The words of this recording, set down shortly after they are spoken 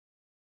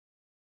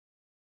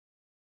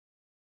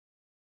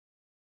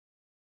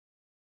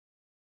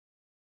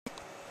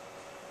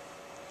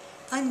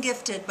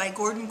Ungifted by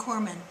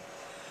Korman.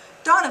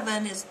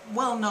 Donovan is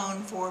well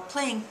known for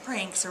playing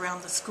pranks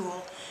around the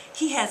school.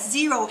 He has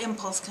zero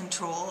impulse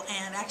control,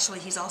 and actually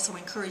he's also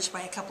encouraged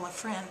by a couple of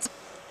friends.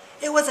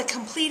 It was a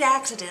complete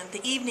accident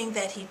the evening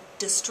that he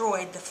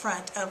destroyed the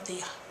front of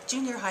the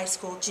junior high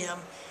school gym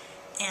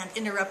and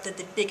interrupted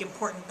the big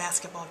important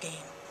basketball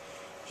game.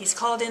 He's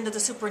called into the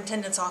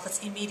superintendent's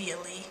office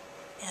immediately,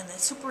 and the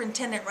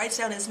superintendent writes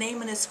down his name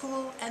and his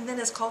school and then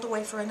is called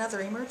away for another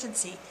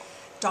emergency.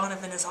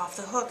 Donovan is off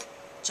the hook,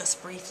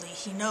 just briefly.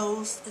 He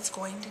knows it's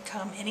going to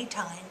come any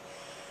time.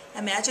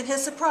 Imagine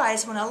his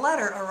surprise when a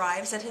letter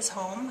arrives at his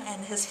home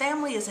and his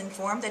family is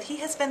informed that he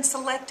has been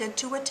selected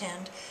to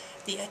attend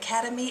the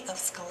Academy of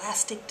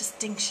Scholastic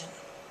Distinction.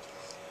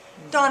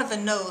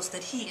 Donovan knows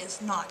that he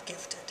is not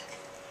gifted.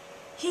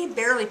 He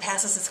barely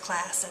passes his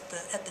class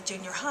at the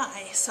junior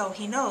high, so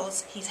he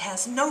knows he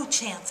has no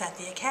chance at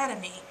the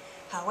academy.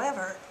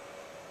 However,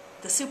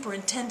 the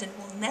superintendent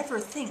will never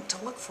think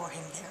to look for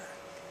him there.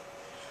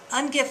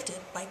 Ungifted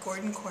by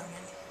Korman.